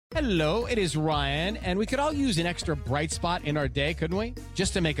Hello, it is Ryan, and we could all use an extra bright spot in our day, couldn't we?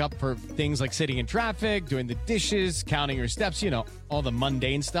 Just to make up for things like sitting in traffic, doing the dishes, counting your steps, all the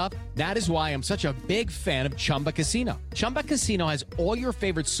mundane stuff. That is why I'm such a big fan of Chumba Casino. Chumba Casino has all your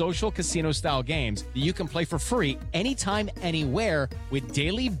favorite social casino-style games that you can play for free anytime, anywhere with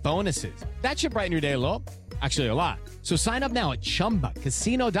daily bonuses. That should brighten your day a little. Actually, a lot. So sign up now at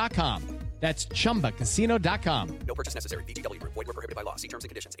ChumbaCasino.com. That's ChumbaCasino.com. No purchase necessary. VGW Group. Void where prohibited by law. See terms and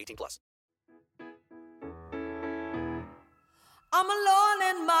conditions. 18+. I'm alone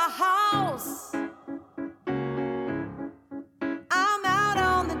in my house. I'm out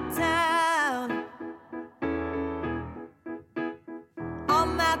on the town.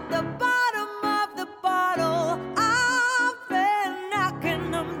 I'm at the bottom of the bottle. I've been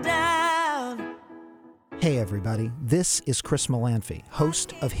knocking them down. Hey everybody, this is Chris Molanphy,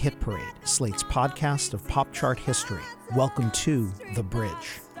 host of Hit Parade, Slate's podcast of pop chart history. Welcome to The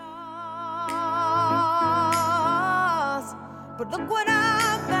Bridge. But look what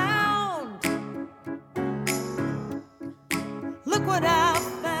I found. Look what I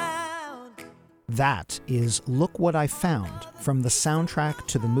found. That is Look What I Found from the soundtrack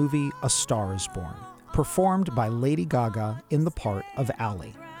to the movie A Star Is Born, performed by Lady Gaga in the part of Ally.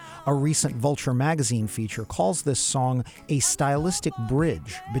 A recent Vulture magazine feature calls this song a stylistic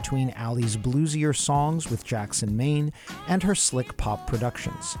bridge between Ally's bluesier songs with Jackson Maine and her slick pop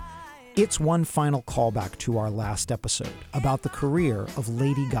productions. It's one final callback to our last episode about the career of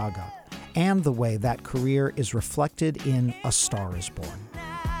Lady Gaga and the way that career is reflected in A Star Is Born.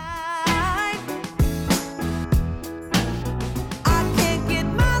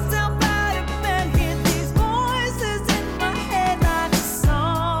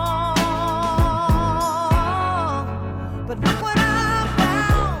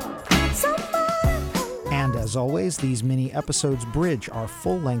 As always, these mini episodes bridge our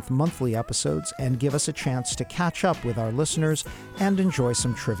full-length monthly episodes and give us a chance to catch up with our listeners and enjoy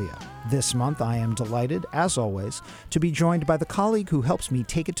some trivia. This month, I am delighted, as always, to be joined by the colleague who helps me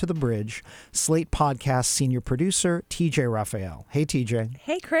take it to the bridge, Slate Podcast senior producer, TJ Raphael. Hey, TJ.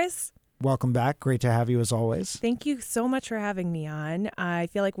 Hey, Chris. Welcome back. Great to have you as always. Thank you so much for having me on. I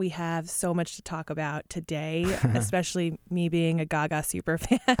feel like we have so much to talk about today, especially me being a Gaga super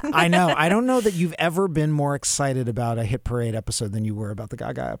fan. I know. I don't know that you've ever been more excited about a Hit Parade episode than you were about the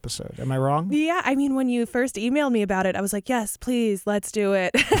Gaga episode. Am I wrong? Yeah. I mean, when you first emailed me about it, I was like, yes, please, let's do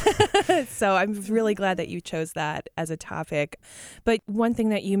it. So I'm really glad that you chose that as a topic. But one thing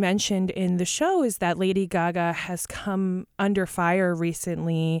that you mentioned in the show is that Lady Gaga has come under fire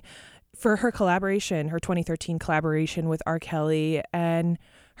recently for her collaboration, her 2013 collaboration with R. Kelly, and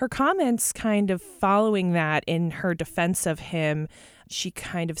her comments kind of following that in her defense of him. She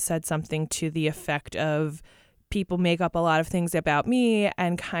kind of said something to the effect of, people make up a lot of things about me,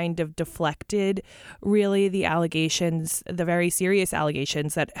 and kind of deflected really the allegations, the very serious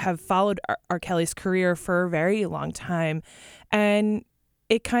allegations that have followed R. Kelly's career for a very long time. And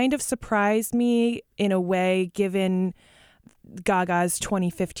it kind of surprised me in a way, given Gaga's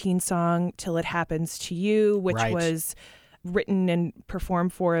 2015 song Till It Happens to You, which was written and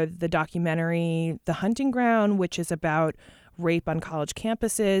performed for the documentary The Hunting Ground, which is about rape on college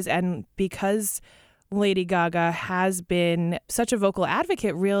campuses. And because Lady Gaga has been such a vocal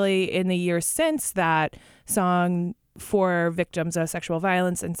advocate really in the years since that song for victims of sexual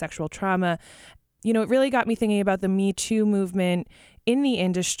violence and sexual trauma, it really got me thinking about the Me Too movement in the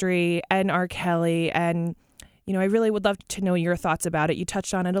industry and R. Kelly. And I really would love to know your thoughts about it. You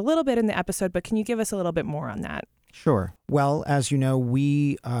touched on it a little bit in the episode, but can you give us a little bit more on that? Sure. Well, as you know,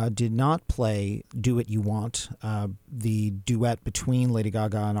 we did not play Do What You Want, the duet between Lady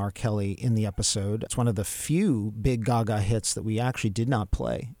Gaga and R. Kelly in the episode. It's one of the few big Gaga hits that we actually did not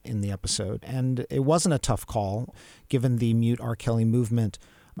play in the episode. And it wasn't a tough call. Given the Mute R. Kelly movement,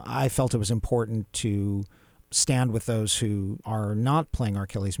 I felt it was important to stand with those who are not playing R.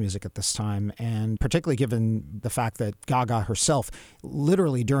 Kelly's music at this time, and particularly given the fact that Gaga herself,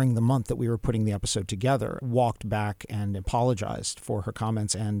 literally during the month that we were putting the episode together, walked back and apologized for her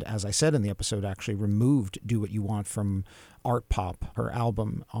comments, and as I said in the episode, actually removed Do What You Want from Art Pop, her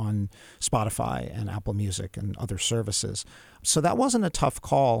album, on Spotify and Apple Music and other services. So that wasn't a tough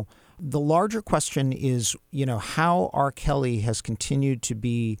call. The larger question is, how R. Kelly has continued to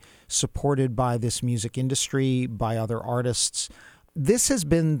be supported by this music industry, by other artists. This has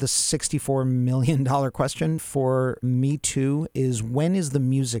been the $64 million question for me too, is when is the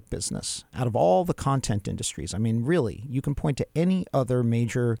music business, out of all the content industries, I mean, really, you can point to any other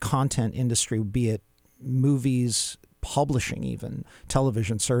major content industry, be it movies, publishing even,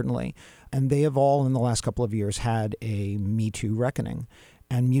 television certainly, and they have all in the last couple of years had a Me Too reckoning.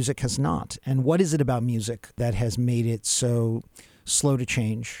 and music has not. And what is it about music that has made it so slow to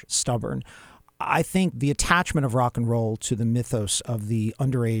change, stubborn? I think the attachment of rock and roll to the mythos of the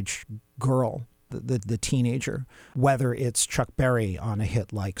underage girl, the teenager, whether it's Chuck Berry on a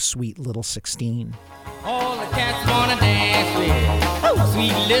hit like Sweet Little 16. All the cats wanna dance with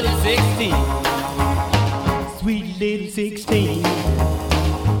Sweet Little 16. Sweet Little 16.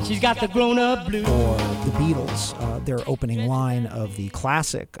 She's got the grown-up blues. Or the Beatles, their opening line of the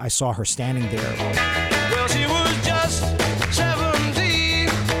classic, I Saw Her Standing There. Well, she was just 17,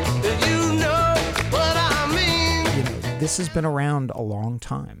 you know what I mean. You know, this has been around a long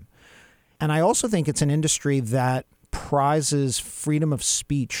time. And I also think it's an industry that prizes freedom of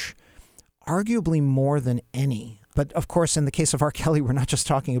speech arguably more than any. But of course, in the case of R. Kelly, we're not just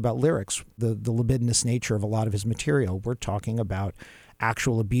talking about lyrics, the libidinous nature of a lot of his material. We're talking about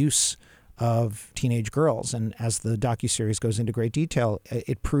actual abuse of teenage girls. And as the docuseries goes into great detail,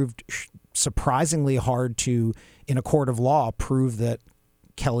 it proved surprisingly hard to, in a court of law, prove that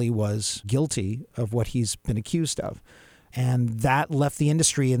Kelly was guilty of what he's been accused of. And that left the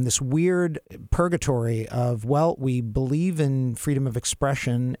industry in this weird purgatory of, well, we believe in freedom of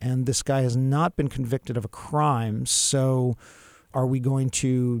expression, and this guy has not been convicted of a crime, so are we going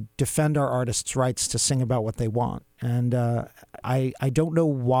to defend our artists' rights to sing about what they want? And I don't know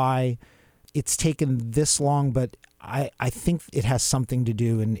why it's taken this long, but I think it has something to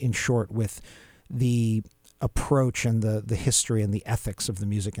do, in short, with the approach and the history and the ethics of the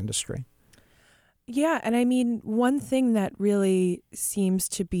music industry. Yeah, and I mean, one thing that really seems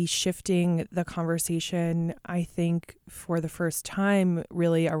to be shifting the conversation, I think, for the first time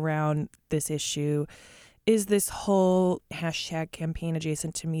really around this issue is this whole hashtag campaign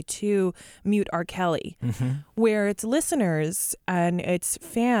adjacent to Me Too, Mute R. Kelly, where it's listeners and it's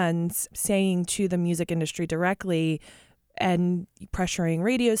fans saying to the music industry directly and pressuring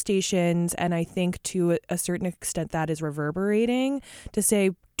radio stations. And I think to a certain extent that is reverberating to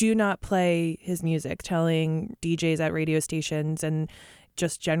say, do not play his music, telling DJs at radio stations and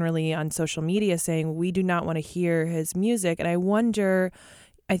just generally on social media saying, we do not want to hear his music. And I wonder,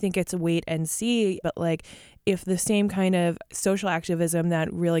 I think it's a wait and see, but like if the same kind of social activism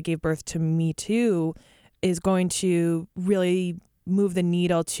that really gave birth to Me Too is going to really move the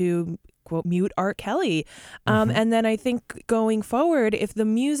needle to quote, mute R. Kelly. And then I think going forward, if the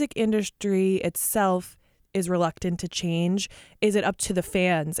music industry itself is reluctant to change, is it up to the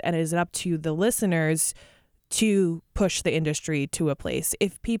fans and is it up to the listeners to push the industry to a place?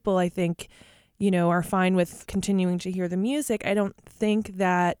 If people, I think, are fine with continuing to hear the music, I don't think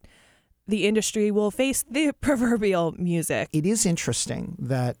that the industry will face the proverbial music. It is interesting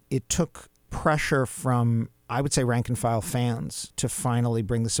that it took pressure from, I would say, rank and file fans to finally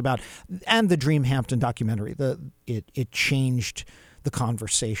bring this about. And the Dream Hampton documentary, it changed the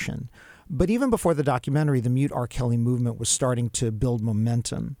conversation. But even before the documentary, the Mute R. Kelly movement was starting to build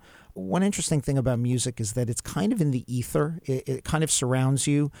momentum. One interesting thing about music is that it's kind of in the ether. It kind of surrounds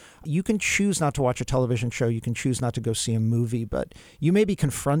you. You can choose not to watch a television show. You can choose not to go see a movie, but you may be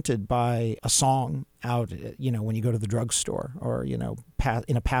confronted by a song out, when you go to the drugstore or, in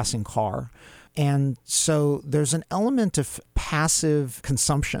a passing car. And so there's an element of passive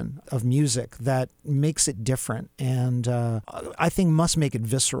consumption of music that makes it different and I think must make it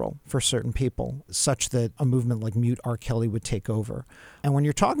visceral for certain people, such that a movement like Mute R. Kelly would take over. And when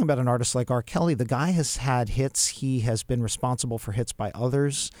you're talking about an artist like R. Kelly, the guy has had hits. He has been responsible for hits by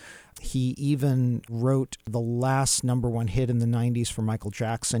others. He even wrote the last #1 hit in the 90s for Michael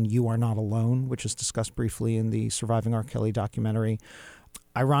Jackson, You Are Not Alone, which is discussed briefly in the Surviving R. Kelly documentary.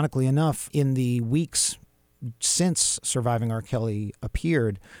 Ironically enough, in the weeks since Surviving R. Kelly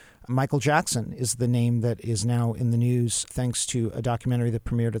appeared, Michael Jackson is the name that is now in the news thanks to a documentary that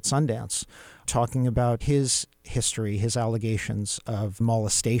premiered at Sundance talking about his history, his allegations of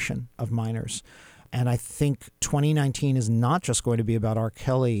molestation of minors. And I think 2019 is not just going to be about R.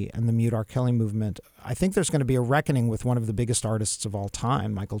 Kelly and the Mute R. Kelly movement. I think there's going to be a reckoning with one of the biggest artists of all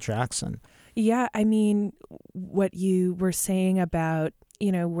time, Michael Jackson. Yeah, I mean, what you were saying about,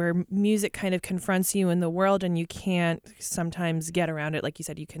 where music kind of confronts you in the world and you can't sometimes get around it. Like you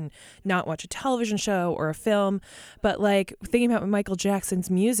said, you can not watch a television show or a film, but like thinking about Michael Jackson's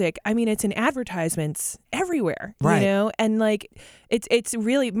music, I mean, it's in advertisements everywhere, right. And like it's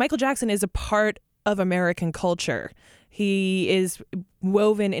really, Michael Jackson is a part of American culture. He is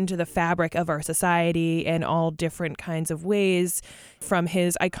woven into the fabric of our society in all different kinds of ways, from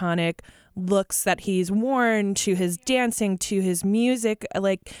his iconic looks that he's worn to his dancing to his music.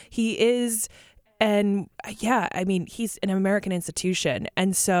 Like he is, and yeah, I mean, he's an American institution.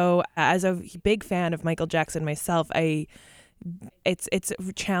 And so as a big fan of Michael Jackson myself, I it's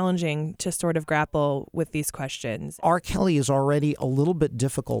challenging to sort of grapple with these questions. R. Kelly is already a little bit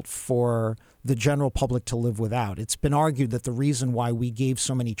difficult for the general public to live without. It's been argued that the reason why we gave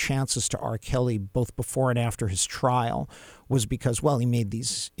so many chances to R. Kelly both before and after his trial was because, well, he made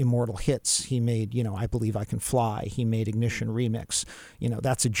these immortal hits. He made, I Believe I Can Fly. He made Ignition Remix.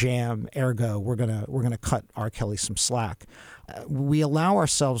 That's a jam. Ergo, we're gonna cut R. Kelly some slack. We allow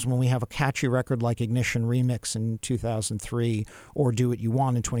ourselves, when we have a catchy record like Ignition Remix in 2003 or Do What You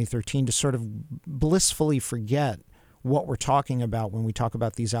Want in 2013, to sort of blissfully forget what we're talking about when we talk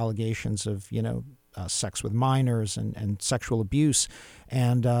about these allegations of, sex with minors and sexual abuse.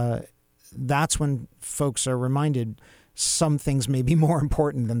 And that's when folks are reminded some things may be more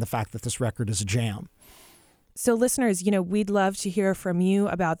important than the fact that this record is a jam. So listeners, we'd love to hear from you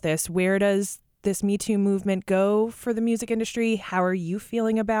about this. Where does this Me Too movement go for the music industry? How are you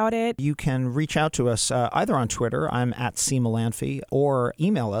feeling about it? You can reach out to us either on Twitter, I'm at @CMelanphy, or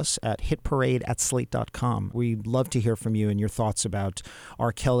email us at hitparade@slate.com. We'd love to hear from you and your thoughts about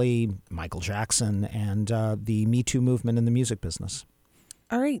R. Kelly, Michael Jackson, and the Me Too movement in the music business.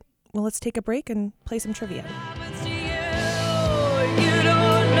 All right. Well, let's take a break and play some trivia. You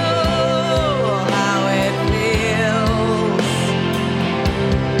don't know how it feels,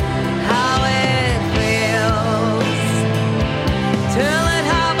 how it feels till it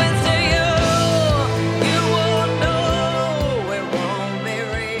happens to you. You won't know, it won't be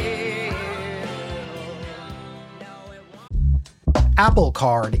real. No, it won't. Apple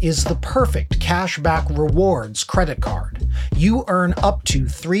Card is the perfect cashback rewards credit card. You earn up to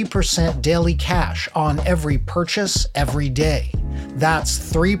 3% daily cash on every purchase every day. That's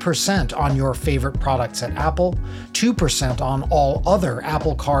 3% on your favorite products at Apple, 2% on all other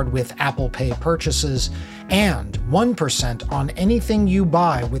Apple Card with Apple Pay purchases, and 1% on anything you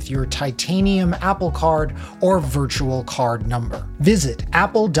buy with your titanium Apple Card or virtual card number. Visit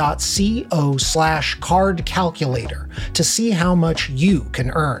apple.co/card calculator to see how much you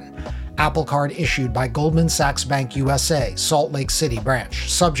can earn. Apple Card issued by Goldman Sachs Bank USA, Salt Lake City branch,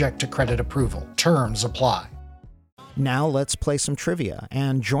 subject to credit approval. Terms apply. Now let's play some trivia.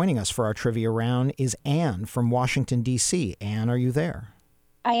 And joining us for our trivia round is Anne from Washington, D.C. Anne, are you there?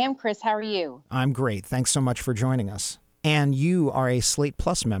 I am, Chris. How are you? I'm great. Thanks so much for joining us. Anne, you are a Slate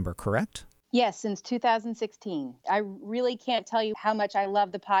Plus member, correct? Yes, since 2016. I really can't tell you how much I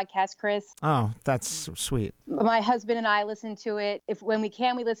love the podcast, Chris. Oh, that's sweet. My husband and I listen to it. When we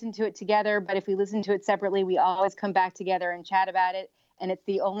can, we listen to it together. But if we listen to it separately, we always come back together and chat about it. And it's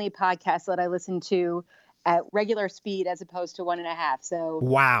the only podcast that I listen to at regular speed as opposed to 1.5. So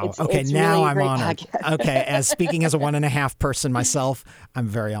wow. It's now really I'm honored. Podcast. Okay, as speaking as a 1.5 person myself, I'm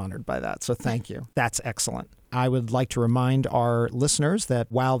very honored by that. So thank you. That's excellent. I would like to remind our listeners that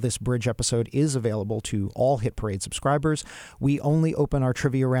while this Bridge episode is available to all Hit Parade subscribers, we only open our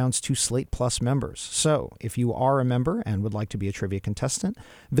trivia rounds to Slate Plus members. So if you are a member and would like to be a trivia contestant,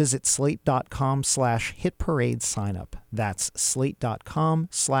 visit slate.com/hitparade signup. That's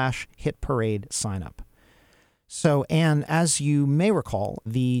slate.com/hitparade signup. So, Anne, as you may recall,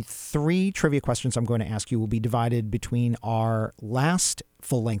 the 3 trivia questions I'm going to ask you will be divided between our last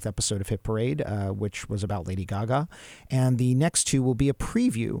full-length episode of Hit Parade, which was about Lady Gaga, and the next 2 will be a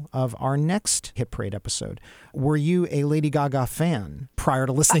preview of our next Hit Parade episode. Were you a Lady Gaga fan prior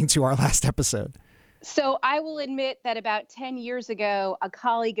to listening to our last episode? So I will admit that about 10 years ago, a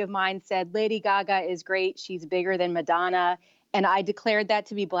colleague of mine said, Lady Gaga is great. She's bigger than Madonna. And I declared that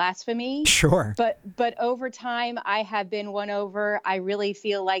to be blasphemy. Sure. But over time, I have been won over. I really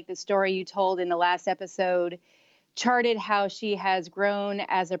feel like the story you told in the last episode charted how she has grown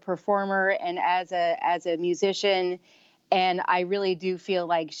as a performer and as a musician. And I really do feel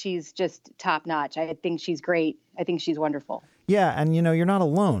like she's just top notch. I think she's great. I think she's wonderful. Yeah, and you're not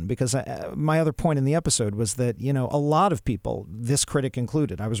alone, because my other point in the episode was that, a lot of people, this critic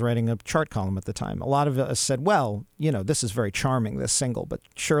included, I was writing a chart column at the time, a lot of us said, well, this is very charming, this single, but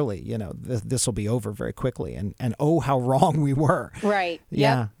surely, this will be over very quickly. And oh, how wrong we were. Right.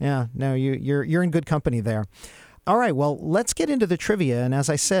 Yeah. No, you're in good company there. All right, well, let's get into the trivia. And as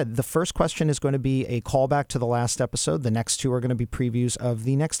I said, the first question is going to be a callback to the last episode. The next 2 are going to be previews of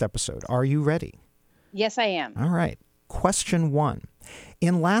the next episode. Are you ready? Yes, I am. All right. Question 1.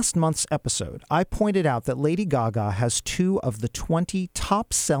 In last month's episode, I pointed out that Lady Gaga has 2 of the 20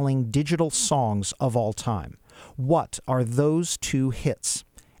 top-selling digital songs of all time. What are those 2 hits?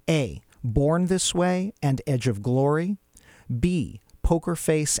 A. Born This Way and Edge of Glory. B. Poker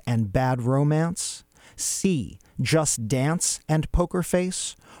Face and Bad Romance. C. Just Dance and Poker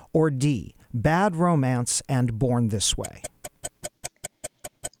Face. Or D. Bad Romance and Born This Way.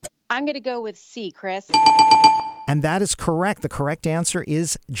 I'm going to go with C, Chris. And that is correct. The correct answer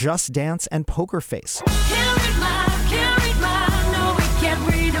is Just Dance and Poker Face.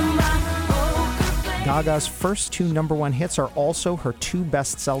 Gaga's first two number one hits are also her two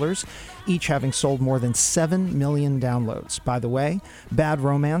best sellers, each having sold more than 7 million downloads. By the way, Bad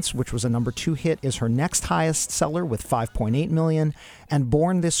Romance, which was a number two hit, is her next highest seller with 5.8 million, and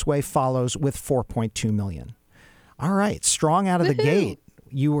Born This Way follows with 4.2 million. All right, strong out of the gate.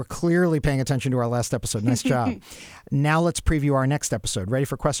 You were clearly paying attention to our last episode. Nice job. Now let's preview our next episode. Ready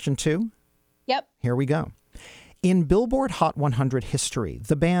for question 2? Yep. Here we go. In Billboard Hot 100 history,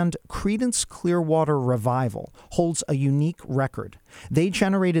 the band Creedence Clearwater Revival holds a unique record. They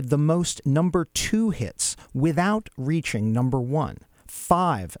generated the most number 2 hits without reaching number 1.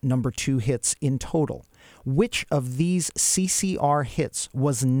 5 number 2 hits in total. Which of these CCR hits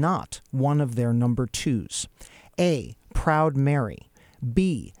was not one of their number 2s? A. Proud Mary.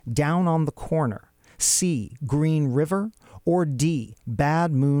 B. Down on the Corner. C. Green River. Or D.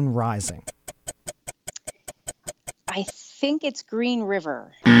 Bad Moon Rising. I think it's Green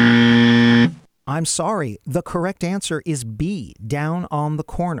River. I'm sorry. The correct answer is B. Down on the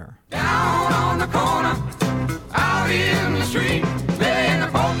Corner. Down on the corner, out in the street, playing the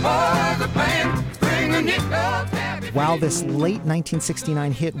folk the band, bringing it up. While this late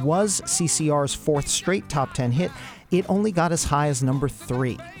 1969 hit was CCR's fourth straight top 10 hit, it only got as high as number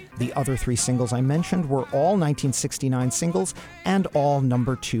 3. The other 3 singles I mentioned were all 1969 singles and all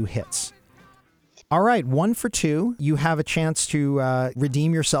number 2 hits. All right, 1 for 2. You have a chance to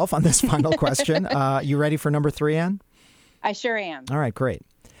redeem yourself on this final question. You ready for number 3, Ann? I sure am. All right, great.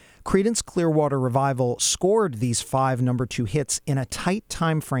 Creedence Clearwater Revival scored these 5 number 2 hits in a tight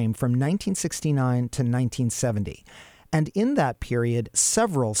time frame from 1969 to 1970. And in that period,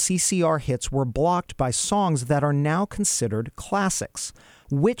 several CCR hits were blocked by songs that are now considered classics.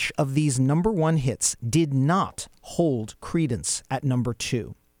 Which of these number 1 hits did not hold Creedence at number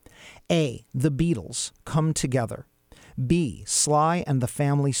 2? A. The Beatles, Come Together. B. Sly and the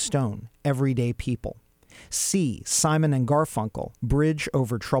Family Stone, Everyday People. C. Simon and Garfunkel, Bridge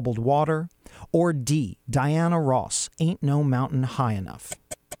Over Troubled Water. Or D. Diana Ross, Ain't No Mountain High Enough.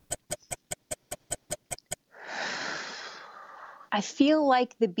 I feel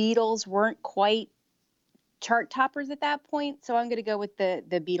like the Beatles weren't quite chart toppers at that point, so I'm going to go with the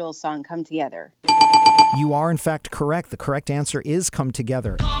Beatles song, Come Together. You are, in fact, correct. The correct answer is Come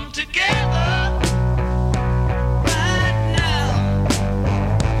Together. Come together right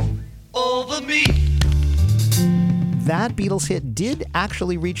now over me. That Beatles hit did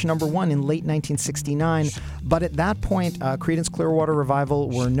actually reach number 1 in late 1969, but at that point, Creedence Clearwater Revival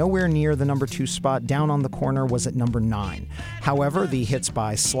were nowhere near the number 2 spot. Down on the Corner was at number 9. However, the hits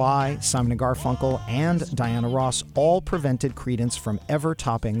by Sly, Simon & Garfunkel, and Diana Ross all prevented Creedence from ever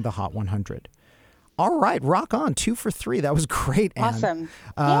topping the Hot 100. All right, rock on. 2 for 3. That was great, Ann. Awesome.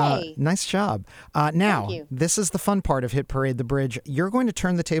 Yay. Nice job. Now, Thank you. this is the fun part of Hit Parade the Bridge. You're going to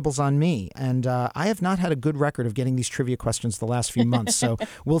turn the tables on me, and I have not had a good record of getting these trivia questions the last few months, so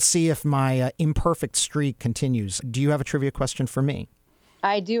we'll see if my imperfect streak continues. Do you have a trivia question for me?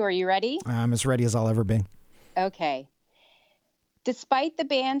 I do. Are you ready? I'm as ready as I'll ever be. Okay. Despite the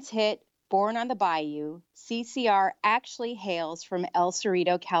band's hit, Born on the Bayou, CCR actually hails from El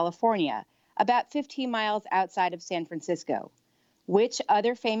Cerrito, California, about 15 miles outside of San Francisco. Which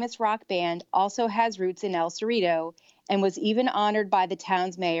other famous rock band also has roots in El Cerrito and was even honored by the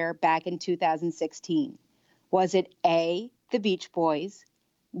town's mayor back in 2016? Was it A, the Beach Boys,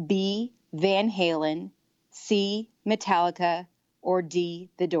 B, Van Halen, C, Metallica, or D,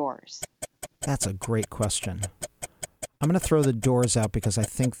 the Doors? That's a great question. I'm going to throw the Doors out because I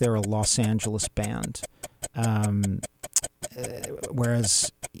think they're a Los Angeles band.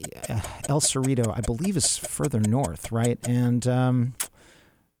 Whereas El Cerrito, I believe, is further north, right? And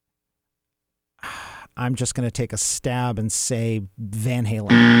I'm just going to take a stab and say Van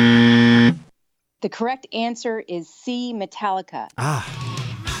Halen. The correct answer is C, Metallica.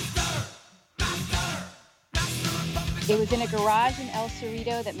 It was in a garage in El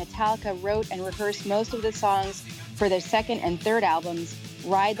Cerrito that Metallica wrote and rehearsed most of the songs for their second and third albums,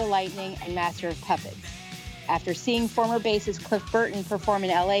 Ride the Lightning and Master of Puppets. After seeing former bassist Cliff Burton perform in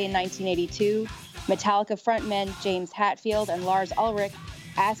LA in 1982, Metallica frontmen James Hetfield and Lars Ulrich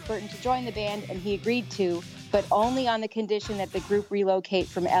asked Burton to join the band, and he agreed to, but only on the condition that the group relocate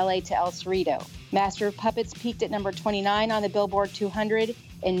from LA to El Cerrito. Master of Puppets peaked at number 29 on the Billboard 200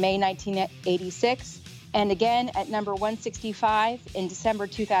 in May 1986, and again at number 165 in December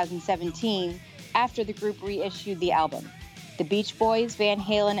 2017, after the group reissued the album. The Beach Boys, Van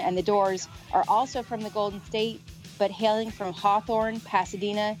Halen, and The Doors are also from the Golden State, but hailing from Hawthorne,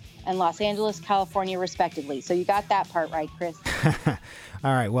 Pasadena, and Los Angeles, California, respectively. So you got that part right, Chris.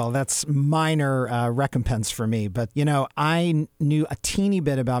 All right. Well, that's minor recompense for me. But, I knew a teeny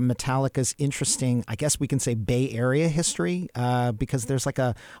bit about Metallica's interesting, I guess we can say, Bay Area history, because there's like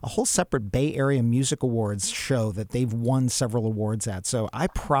a whole separate Bay Area Music Awards show that they've won several awards at. So I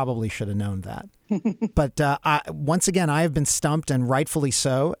probably should have known that. But once again, I have been stumped, and rightfully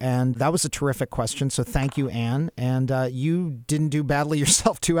so. And that was a terrific question. So thank you, Anne. And you didn't do badly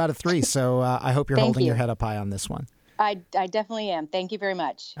yourself, 2 out of 3. So I hope you're holding your head up high on this one. I definitely am. Thank you very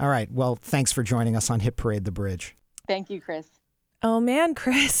much. All right. Well, thanks for joining us on Hit Parade The Bridge. Thank you, Chris. Oh, man,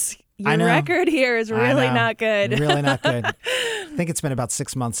 Chris, your record here is really not good. Really not good. I think it's been about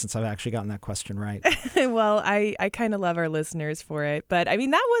 6 months since I've actually gotten that question right. Well, I kind of love our listeners for it. But, I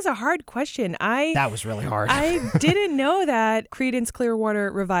mean, that was a hard question. That was really hard. I didn't know that Creedence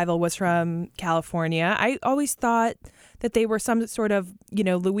Clearwater Revival was from California. I always thought that they were some sort of,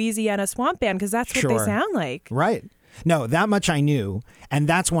 Louisiana swamp band, because that's what they sound like. Right. No, that much I knew. And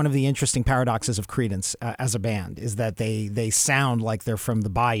that's one of the interesting paradoxes of Creedence as a band, is that they sound like they're from the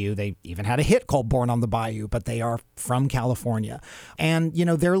Bayou. They even had a hit called Born on the Bayou, but they are from California. And,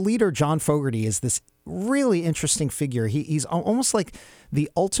 their leader, John Fogerty, is this really interesting figure. He's almost like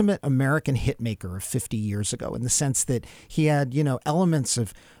the ultimate American hitmaker of 50 years ago, in the sense that he had, elements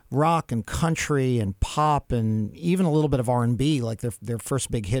of rock and country and pop and even a little bit of R&B. Like their first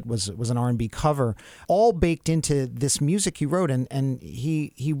big hit was an R&B cover, all baked into this music he wrote. And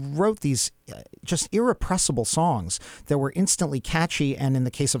he wrote these just irrepressible songs that were instantly catchy, and in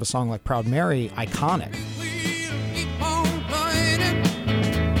the case of a song like Proud Mary, iconic.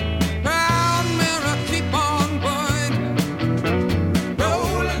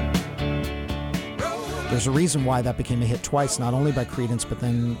 There's a reason why that became a hit twice, not only by Creedence, but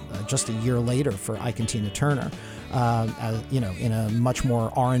then just a year later for Ike and Tina Turner, in a much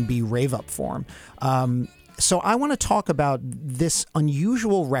more R&B rave-up form. So I want to talk about this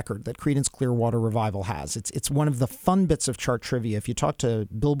unusual record that Creedence Clearwater Revival has. It's one of the fun bits of chart trivia. If you talk to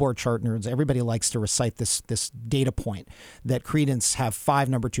Billboard chart nerds, everybody likes to recite this data point that Creedence have 5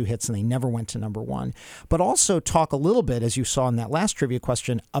 number 2 hits and they never went to number 1. But also talk a little bit, as you saw in that last trivia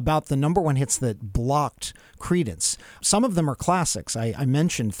question, about the number 1 hits that blocked Creedence. Some of them are classics. I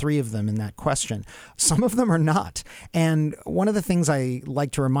mentioned 3 of them in that question. Some of them are not. And one of the things I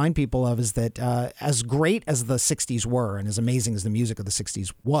like to remind people of is that as great as the 60s were, and as amazing as the music of the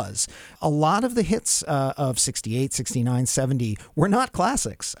 60s was, a lot of the hits of 68, 69, 70 were not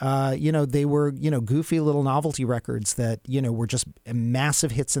classics. They were, goofy little novelty records that, were just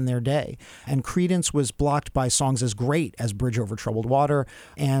massive hits in their day. And Creedence was blocked by songs as great as Bridge Over Troubled Water,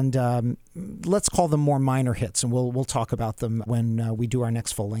 and let's call them more minor hits, and we'll talk about them when we do our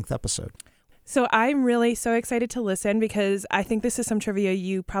next full-length episode. So I'm really so excited to listen, because I think this is some trivia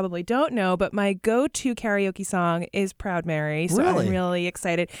you probably don't know, but my go-to karaoke song is Proud Mary. So really? I'm really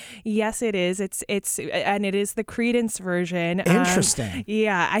excited. Yes, it is. It is the Creedence version. Interesting.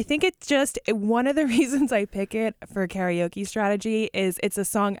 Yeah, I think it's just one of the reasons I pick it for karaoke strategy is it's a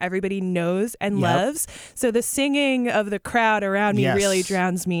song everybody knows and loves. So the singing of the crowd around me really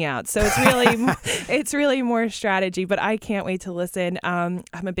drowns me out. So it's really more strategy, but I can't wait to listen. I'm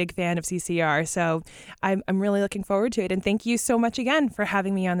a big fan of CCR. So I'm really looking forward to it. And thank you so much again for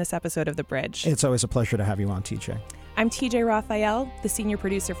having me on this episode of The Bridge. It's always a pleasure to have you on, TJ. I'm TJ Raphael, the senior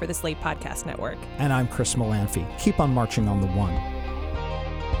producer for the Slate Podcast Network. And I'm Chris Molanphy. Keep on marching on the one.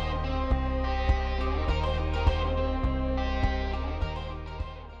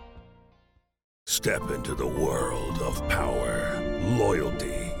 Step into the world of power,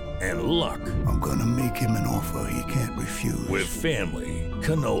 loyalty, and luck. I'm gonna make him an offer he can't refuse. With family,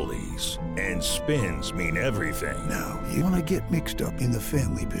 cannolis, and spins mean everything. Now, you wanna get mixed up in the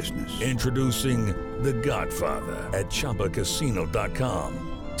family business. Introducing The Godfather at ChumbaCasino.com.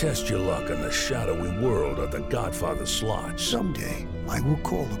 Test your luck in the shadowy world of The Godfather slot. Someday, I will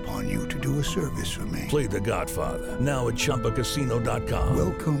call upon you to do a service for me. Play The Godfather, now at ChumbaCasino.com.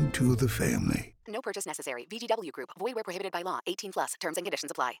 Welcome to the family. No purchase necessary. VGW Group. Void where prohibited by law. 18+. Terms and conditions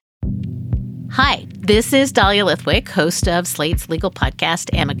apply. Hi, this is Dahlia Lithwick, host of Slate's legal podcast,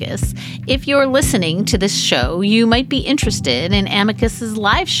 Amicus. If you're listening to this show, you might be interested in Amicus's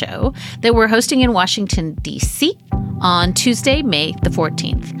live show that we're hosting in Washington, D.C. on Tuesday, May the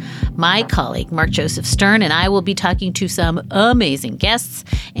 14th. My colleague, Mark Joseph Stern, and I will be talking to some amazing guests,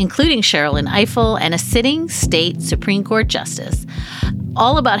 including Sherrilyn Ifill and a sitting state Supreme Court justice,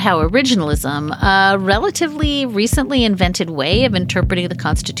 all about how originalism, a relatively recently invented way of interpreting the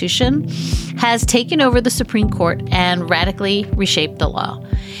Constitution, has taken over the Supreme Court and radically reshaped the law.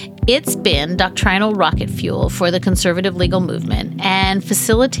 It's been doctrinal rocket fuel for the conservative legal movement and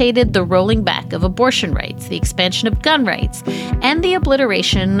facilitated the rolling back of abortion rights, the expansion of gun rights, and the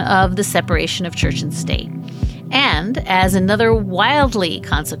obliteration of the separation of church and state. And as another wildly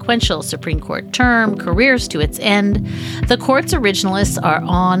consequential Supreme Court term careers to its end, the court's originalists are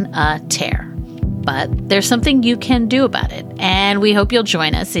on a tear. But there's something you can do about it, and we hope you'll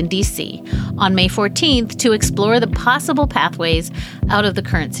join us in D.C. on May 14th to explore the possible pathways out of the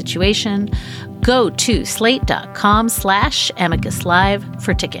current situation. Go to slate.com/amicuslive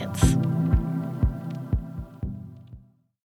for tickets.